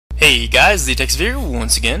Hey guys, the Tex here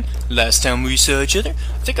once again. Last time we saw each other,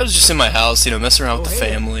 I think I was just in my house, messing around with the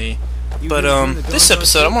family. But this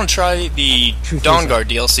episode I'm gonna try the Dawnguard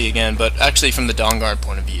DLC again, but actually from the Dawnguard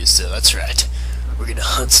point of view. So that's right, we're gonna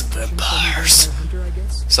hunt some vampires.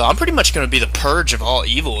 So I'm pretty much gonna be the purge of all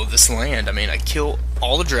evil of this land. I mean, I kill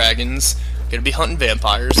all the dragons. Gonna be hunting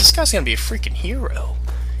vampires. This guy's gonna be a freaking hero.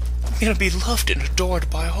 I'm gonna be loved and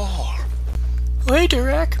adored by all. Oh, hey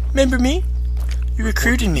Durak, remember me? You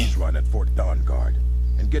recruited me. Run at Fort Dawnguard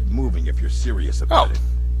and get moving if you're serious about it.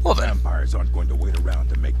 Well then. Vampires aren't going to wait around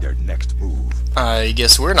to make their next move. I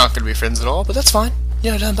guess we're not going to be friends at all, but that's fine.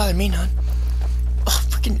 You know, don't bother me none. Oh,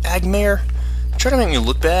 freaking Agmare. Try to make me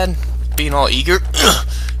look bad, being all eager.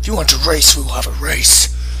 If you want to race, we will have a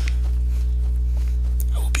race.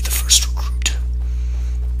 I will be the first recruit.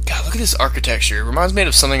 God, look at this architecture. It reminds me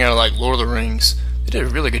of something out of like Lord of the Rings. They did a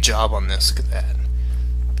really good job on this. Look at that.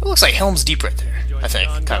 It looks like Helm's Deep right there, I think.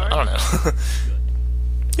 Kind of, I don't know.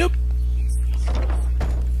 Yep.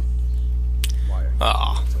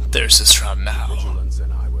 Ah, there's this round now.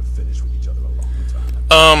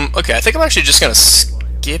 Okay, I think I'm actually just gonna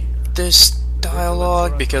skip this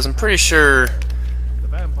dialogue because I'm pretty sure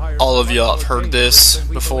all of y'all have heard this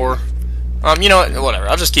before. You know what? Whatever.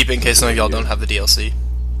 I'll just keep it in case some of y'all don't have the DLC.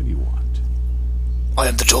 What do you want? I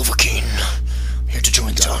am the Dovahkiin. Here to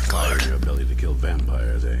join the Dawnguard. Your ability to kill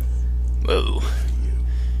vampires, eh? Whoa.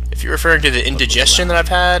 If you're referring to the indigestion that I've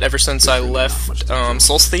had ever since I left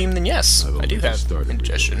Soul's Theme, then yes, I do have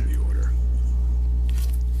indigestion.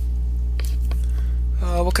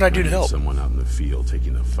 What can I do to help? Someone out in the field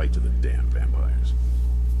taking a fight to the damn vampires,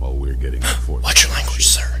 while we're getting the fort. Watch your language,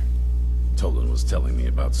 sir. Tolan was telling me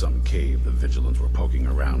about some cave the Vigilants were poking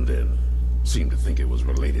around in. Seemed to think it was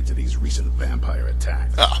related to these recent vampire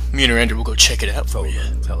attacks. Ah, me and Erandur will go check it out for you.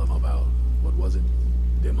 Tell him about, what was it?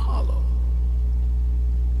 Dim Hollow.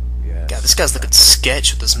 Yes. God, this guy's looking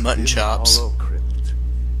sketch with his mutton chops. Hollow crypt.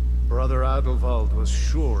 Brother Adalvald was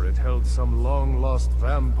sure it held some long-lost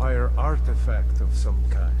vampire artifact of some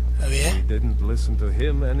kind. Oh yeah? We didn't listen to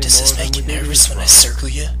him anymore. Does this make you nervous when I circle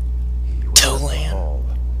you? Tolan?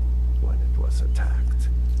 When it was attacked.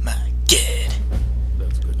 My God.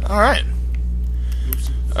 That's good. Alright.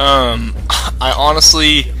 I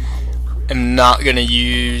honestly am not gonna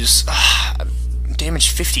use damage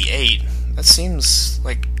 58. That seems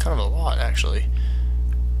like kind of a lot, actually.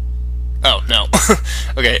 Oh no.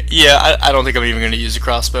 Okay, yeah, I don't think I'm even gonna use a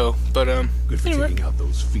crossbow. But Good for taking out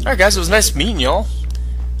those feet. Alright guys, it was nice meeting y'all.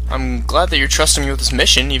 I'm glad that you're trusting me with this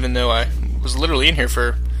mission, even though I was literally in here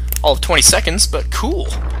for all of 20 seconds. But cool.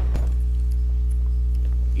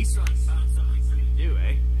 He certainly sounds something for you to do,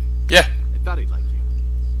 eh? Yeah. I thought he'd like you.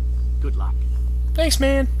 Good luck. Thanks,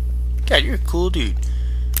 man. God, you're a cool dude.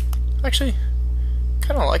 Actually,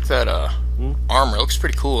 kind of like that armor. It looks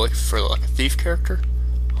pretty cool, like for like a thief character.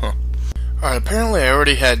 Huh. Alright, apparently I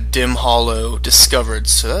already had Dim Hollow discovered,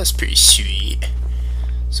 so that's pretty sweet.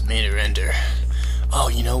 So me and Erandur. Oh,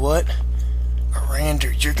 you know what?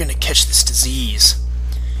 Erandur, you're gonna catch this disease.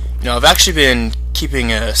 You know, I've actually been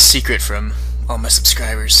keeping a secret from all my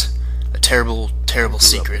subscribers. A terrible, terrible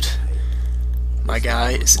secret. My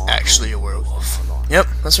guy is actually a werewolf. Yep,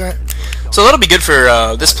 that's right. So that'll be good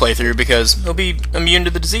for this playthrough because he'll be immune to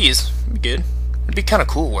the disease. It'd be good. It'd be kind of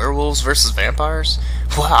cool. Werewolves versus vampires.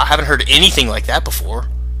 Wow, I haven't heard anything like that before.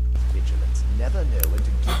 Vigilants never know when to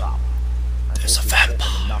give up. There's a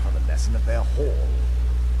vampire. Enough of the lesson of their hall.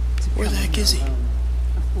 Where the heck is he?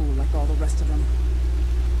 A fool like all the rest of them.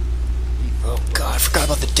 Oh god, I forgot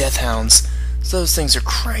about the death hounds. Those things are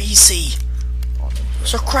crazy.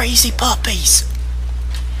 Those are crazy puppies.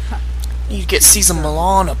 Need to get Caesar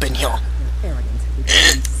Milan up in here.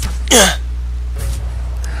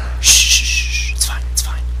 Shh, shh, shh. It's fine, it's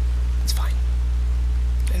fine. It's fine.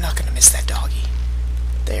 They're not gonna miss that doggy.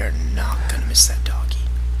 They are not gonna miss that doggy.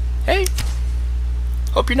 Hey!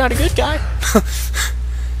 Hope you're not a good guy.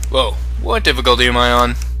 Whoa, what difficulty am I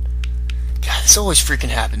on? God, this always freaking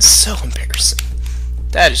happens. So embarrassing.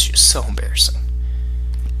 That is just so embarrassing.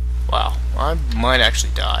 Wow, I might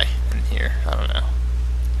actually die in here. I don't know.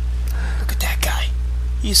 Look at that guy.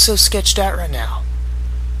 He's so sketched out right now.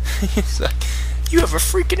 He's like, you have a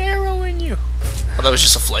freaking arrow in you. Oh, that was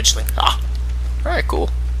just a fledgling. Ah. Alright, cool.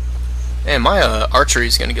 And my archery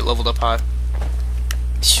is gonna get leveled up high.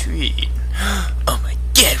 Sweet. Oh my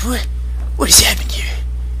god, what is happening here?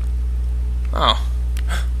 Oh.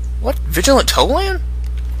 What? Vigilant Tolan?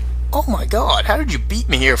 Oh my god, how did you beat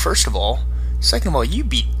me here, first of all? Second of all, you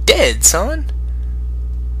be dead, son.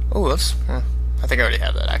 Oh, that's... I think I already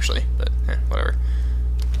have that, actually, but whatever.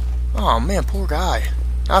 Oh man, poor guy.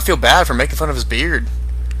 I feel bad for making fun of his beard.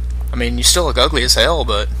 I mean, you still look ugly as hell,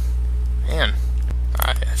 but Man,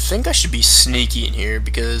 I think I should be sneaky in here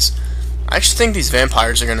because I actually think these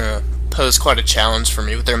vampires are gonna pose quite a challenge for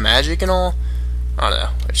me with their magic and all. I don't know.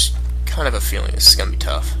 I just kind of have a feeling this is gonna be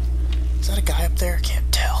tough. Is that a guy up there? I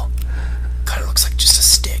can't tell. Kind of looks like just a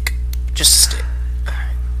stick. Just a stick.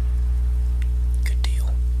 Alright. Good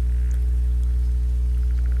deal.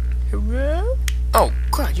 Hello? Oh,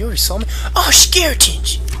 God, you already saw me? Oh,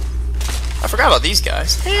 skeletons! I forgot about these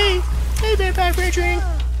guys. Hey! Hey, vampire friend!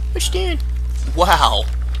 What you doing? Wow.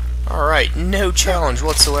 Alright, no challenge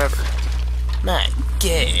whatsoever. My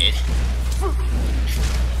God.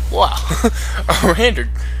 Wow. Erandur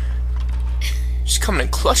just coming in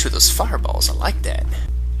clutch with those fireballs. I like that.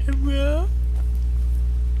 Hello?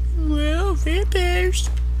 Well, vampires.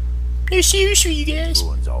 No, seriously, you guys.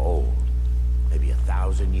 Ruins are old. Maybe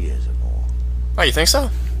 1,000 years or more. Oh, you think so?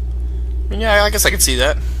 I mean, yeah, I guess I could see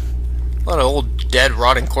that. A lot of old, dead,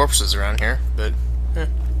 rotting corpses around here, but I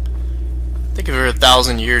think if it were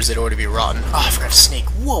 1,000 years, they'd already be rotten. Oh, I forgot a snake.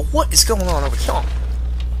 Whoa, what is going on over here?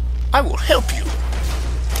 I will help you.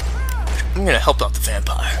 I'm gonna help out the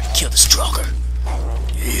vampire and kill this Dawnguard.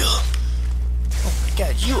 Yeah. Oh my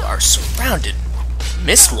God, you are surrounded.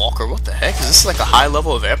 Mistwalker, what the heck? Is this like a high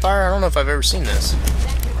level of vampire? I don't know if I've ever seen this.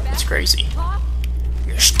 It's crazy.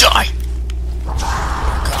 Yes, die! Oh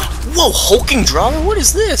God. Whoa, hulking Draugr? What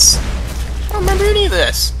is this? I don't remember any of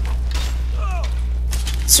this.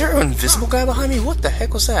 Is there an invisible guy behind me? What the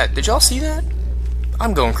heck was that? Did y'all see that?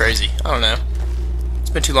 I'm going crazy. I don't know. It's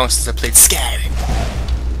been too long since I played Scary.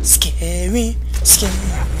 Scary, scary.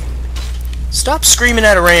 Stop screaming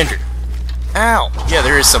at Erandur. Ow. Yeah,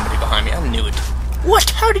 there is somebody behind me. I knew it. What?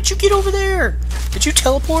 How did you get over there? Did you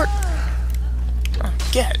teleport? Oh,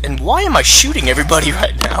 God. And why am I shooting everybody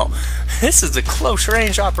right now? This is a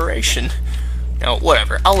close-range operation. No,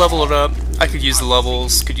 whatever. I'll level it up. I could use the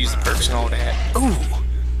levels, could use the perks and all that. Ooh.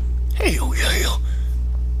 Hey, oh, yeah.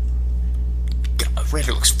 God,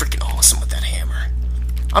 Erandur looks freaking awesome with that hammer.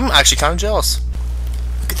 I'm actually kind of jealous.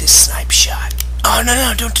 Look at this snipe shot. Oh,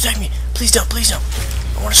 no, don't attack me. Please don't.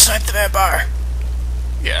 I want to snipe the vampire.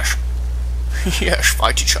 Yes. Yes,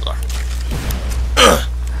 fight each other.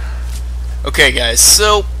 Okay, guys,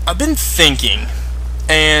 so I've been thinking,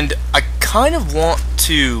 and I kind of want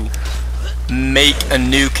to make a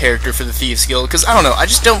new character for the Thieves Guild, because, I don't know, I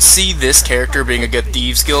just don't see this character being a good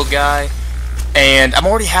Thieves Guild guy, and I'm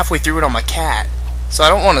already halfway through it on my cat, so I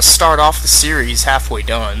don't want to start off the series halfway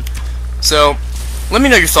done. So, let me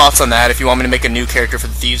know your thoughts on that if you want me to make a new character for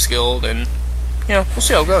the Thieves Guild, and, you know, we'll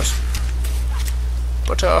see how it goes.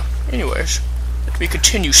 But, anyways, let me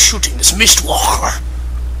continue shooting this Mistwalker.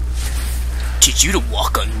 Teach you to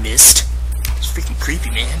walk on mist. It's freaking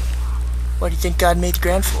creepy, man. Why do you think God made the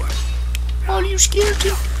ground floor? Oh, are you scared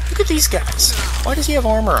too? Look at these guys. Why does he have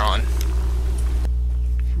armor on?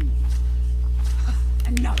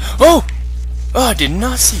 Oh! Oh, I did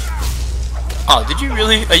not see. Oh, did you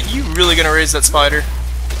really? Are you really gonna raise that spider?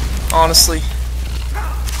 Honestly?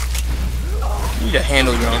 You need to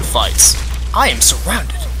handle your own fights. I am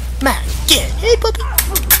surrounded. Matt, get. Hey, puppy.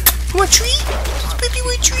 You want a treat? Puppy,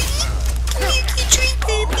 want a treat?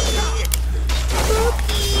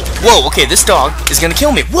 Whoa, okay, this dog is gonna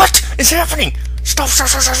kill me. What is happening? Stop.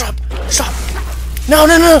 No.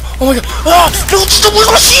 Oh my God. Ah, no, stop. Where's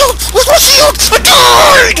my shield? I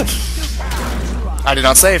died! I did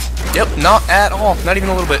not save. Yep, not at all. Not even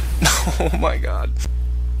a little bit. Oh my God.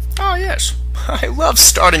 Oh, yes. I love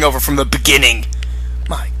starting over from the beginning.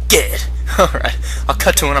 My God. Alright, I'll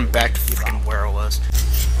cut to when I'm back to freaking where I was.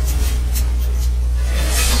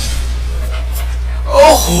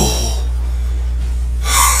 Oh!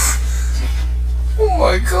 Oh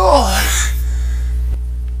my God!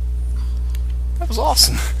 That was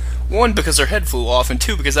awesome. One, because her head flew off, and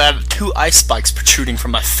two, because I had 2 ice spikes protruding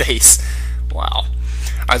from my face. Wow.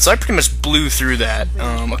 Alright, so I pretty much blew through that.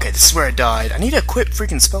 Okay, this is where I died. I need to equip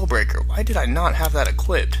freaking Spellbreaker. Why did I not have that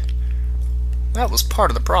equipped? That was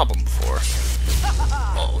part of the problem before.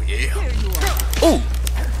 Oh, yeah. Oh!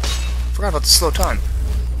 Forgot about the slow time.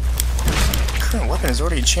 Current weapon is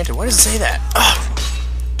already enchanted. Why does it say that? Ah!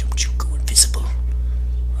 Don't you go invisible.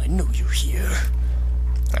 I know you're here.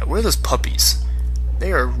 Alright, where are those puppies?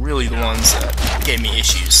 They are really the ones that gave me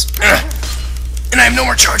issues. And I have no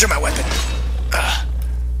more charge on my weapon.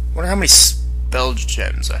 Wonder how many spell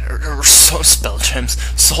gems I have. Or spell gems.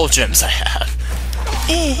 Soul gems I have.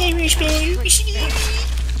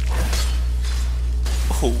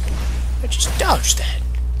 Oh, I just dodged that.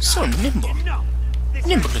 So nimble.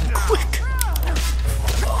 Nimble and quick.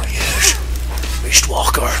 Oh yes.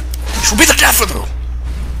 Mistwalker. This will be the death of you.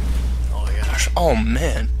 Oh yes. Oh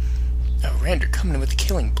man. Erandur coming in with the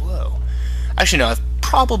killing blow. Actually no, I've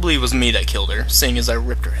probably was me that killed her, seeing as I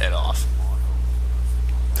ripped her head off.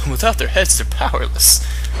 Without their heads, they're powerless.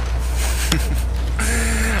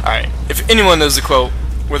 Alright, if anyone knows the quote,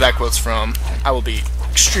 where that quote's from, I will be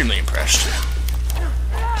extremely impressed.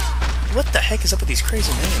 What the heck is up with these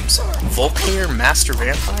crazy names? Volcair Master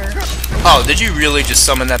Vampire? Oh, did you really just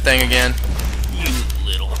summon that thing again? You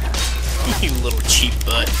little cheap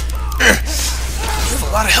butt. You have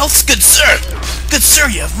a lot of health, good sir! Good sir,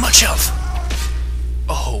 you have much health!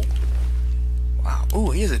 Oh. Wow.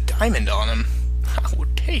 Ooh, he has a diamond on him. I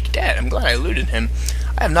would take that. I'm glad I looted him.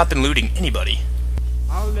 I have not been looting anybody.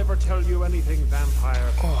 I'll never tell you anything,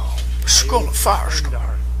 vampire. Oh, Skull of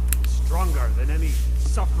Firestar. Stronger than any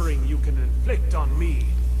suffering you can inflict on me.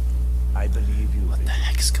 I believe you. What the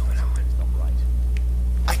heck's going on? Right.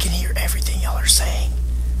 I can hear everything y'all are saying.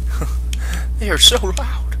 They are so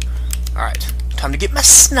loud. Alright, time to get my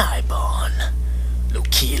snipe on. No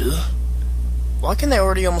kill. Why can they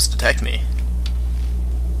already almost detect me?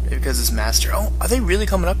 Maybe because it's master. Oh, are they really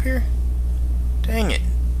coming up here? Dang it.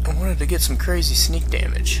 I wanted to get some crazy sneak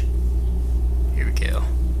damage. Here we go.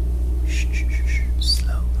 Shh, shh, shh, shh.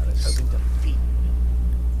 Slow. I was hoping to feed you.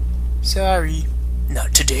 Sorry.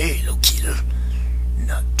 Not today, no kill.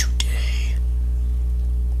 Not today.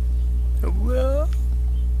 Well.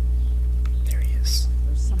 There he is.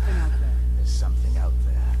 There's something out there. There's something out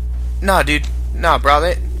there. Nah, dude. Nah,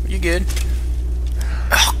 bro. You good?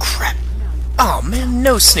 Oh, crap. Oh, man.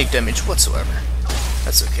 No sneak damage whatsoever.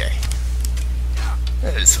 That's okay.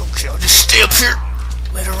 That is okay. I'll just stay up here.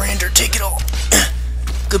 Let Erandur take it all.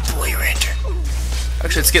 Good boy, Erandur.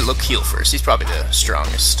 Actually, let's get Lokil first. He's probably the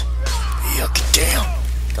strongest. Yuck, damn.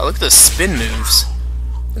 God, look at those spin moves.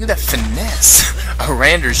 Look at that finesse.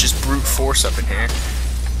 Erandur's just brute force up in here.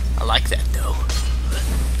 I like that, though.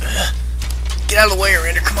 Get out of the way,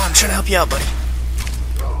 Erandur. Come on, I'm trying to help you out, buddy.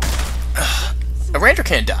 Erandur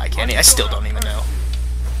can't die, can he? I still don't even know.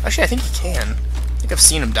 Actually, I think he can. I think I've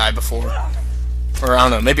seen him die before. Or, I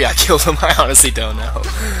don't know, maybe I killed him. I honestly don't know.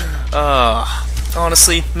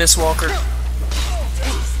 Honestly, Miss Walker.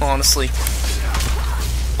 Honestly.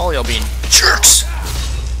 All y'all being jerks.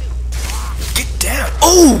 Get down.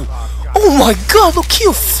 Oh! Oh my god,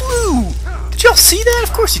 Lokil flew! Did y'all see that?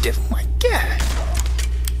 Of course you did. Oh my god.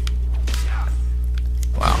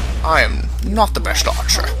 Wow, I am not the best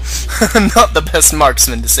archer. Not the best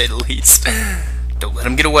marksman, to say the least. Don't let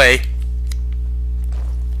him get away.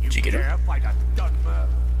 Did you get him?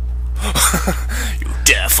 You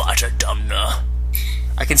dare fight a Dumner.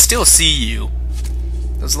 I can still see you.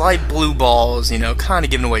 Those light blue balls, you know, kind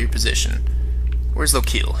of giving away your position. Where's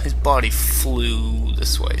Lokil? His body flew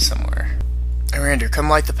this way somewhere. Erandur, come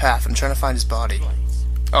light the path. I'm trying to find his body.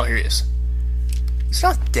 Oh, here he is. It's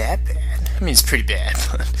not that bad. I mean, it's pretty bad,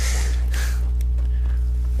 but...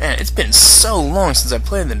 Man, it's been so long since I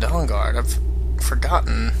played the Dawnguard. I've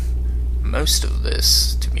forgotten most of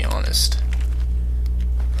this, to be honest.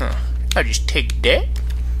 Huh. I just take that.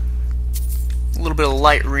 A little bit of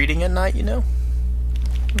light reading at night, you know?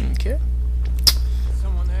 Okay.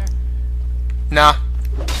 Someone there? Nah.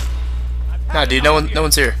 Nah, dude, no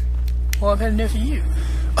one's here. Well, I've had enough of you.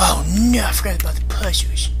 Oh no, I forgot about the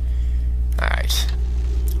puzzles. Alright.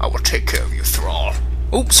 I will take care of you, Thrall.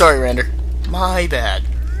 Oh, sorry, Erandur. My bad.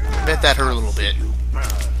 I bet that hurt a little bit.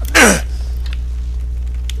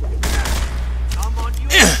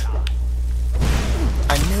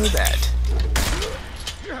 I knew that.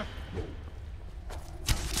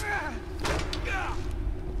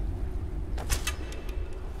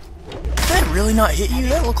 Did that really not hit you?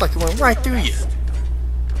 That looked like it went right through you.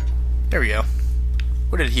 There we go.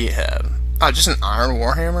 What did he have? Oh, just an iron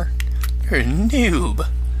warhammer? You're a noob.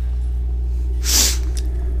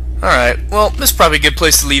 Alright, well, this is probably a good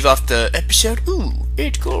place to leave off the episode. Ooh,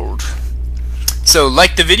 8 gold. So,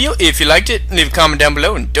 like the video if you liked it, leave a comment down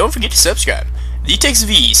below, and don't forget to subscribe. The Takes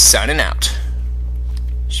V signing out.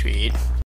 Sweet.